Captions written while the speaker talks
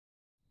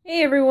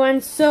Hey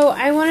everyone, so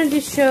I wanted to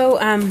show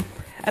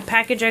a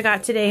package I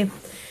got today.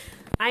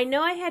 I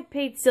know I had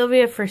paid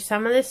Sylvia for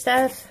some of this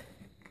stuff,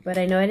 but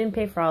I know I didn't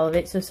pay for all of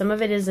it, so some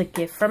of it is a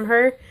gift from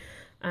her.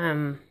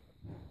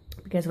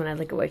 Because when I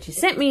look at what she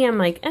sent me, I'm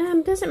like,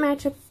 doesn't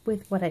match up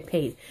with what I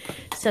paid.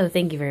 So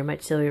thank you very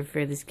much, Sylvia,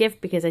 for this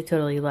gift, because I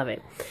totally love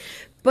it.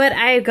 But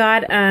I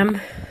got,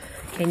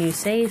 can you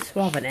say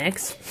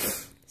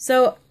Suavinex?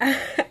 So,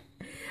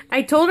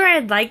 I told her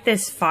I'd like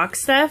this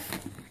fox stuff,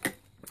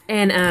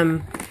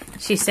 and,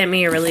 she sent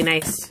me a really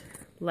nice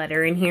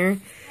letter in here.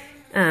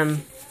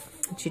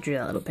 She drew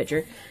that little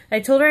picture.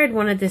 I told her I'd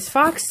wanted this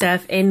fox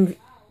stuff, and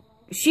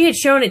she had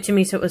shown it to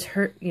me, so it was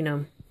her, you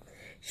know.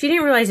 She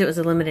didn't realize it was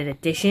a limited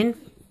edition,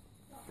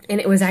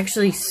 and it was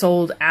actually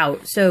sold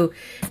out. So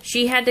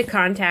she had to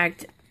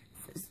contact,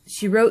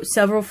 she wrote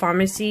several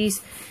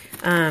pharmacies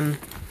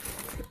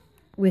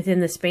within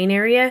the Spain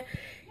area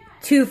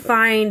to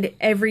find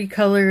every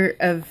color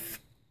of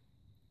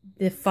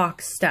the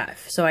fox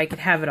stuff so I could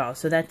have it all.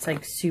 So that's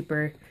like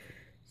super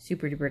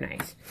duper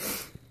nice.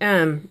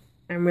 I'm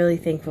really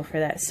thankful for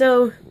that.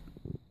 So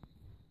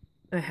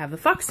I have the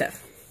fox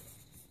stuff.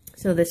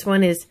 So this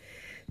one is,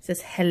 it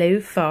says hello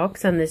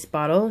fox on this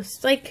bottle.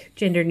 It's like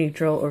gender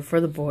neutral or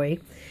for the boy.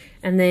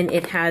 And then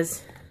it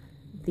has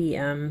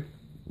the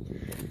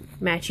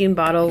matching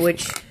bottle,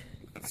 which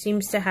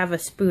seems to have a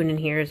spoon in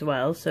here as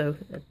well. So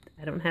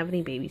I don't have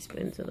any baby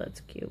spoons, so that's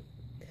cute.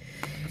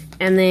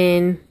 And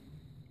then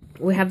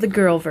we have the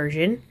girl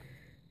version.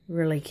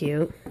 Really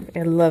cute.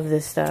 I love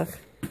this stuff.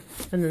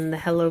 And then the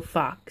Hello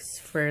Fox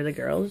for the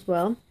girl as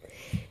well.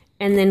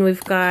 And then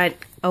we've got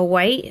a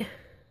white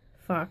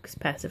fox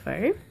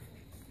pacifier.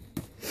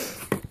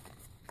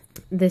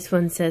 This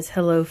one says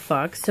Hello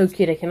Fox. So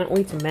cute. I cannot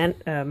wait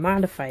to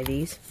modify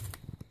these.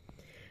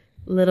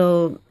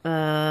 Little,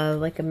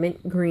 like a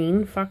mint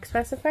green fox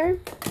pacifier.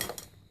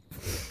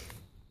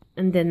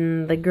 And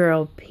then the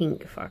girl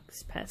pink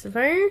fox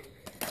pacifier.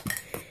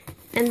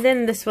 And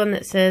then this one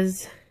that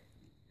says,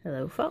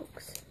 Hello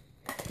Folks.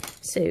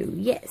 So,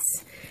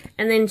 yes.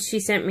 And then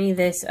she sent me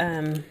this,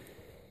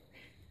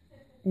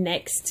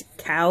 next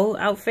cow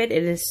outfit.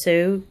 It is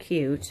so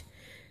cute.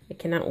 I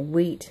cannot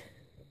wait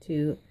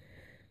to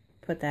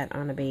put that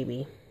on a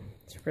baby.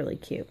 It's really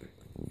cute.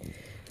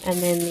 And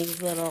then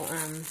these little,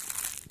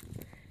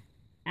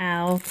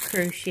 owl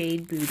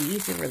crocheted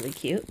booties are really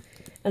cute.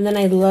 And then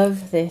I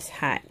love this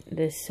hat.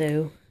 It is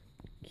so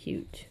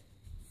cute.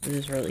 It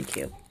is really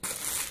cute.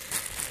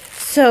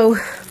 So,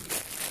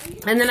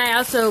 and then I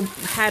also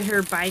had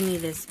her buy me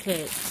this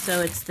kit.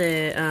 So it's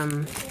the,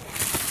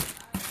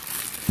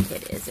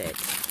 kit is it?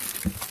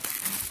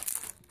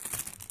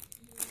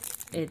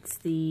 It's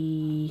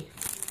the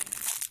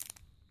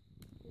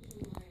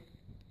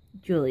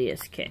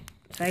Julius kit.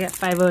 So I got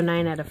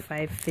 509 out of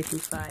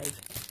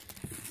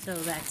 555. So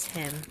that's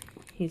him.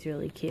 He's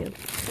really cute.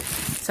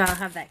 So I'll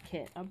have that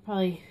kit. I'll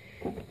probably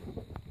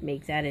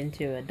make that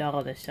into a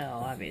doll to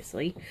sell,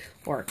 obviously.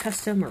 Or a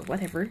custom or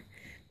whatever.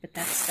 But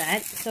that's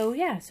that. So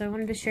yeah, so I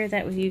wanted to share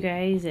that with you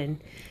guys,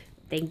 and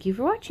thank you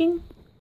for watching.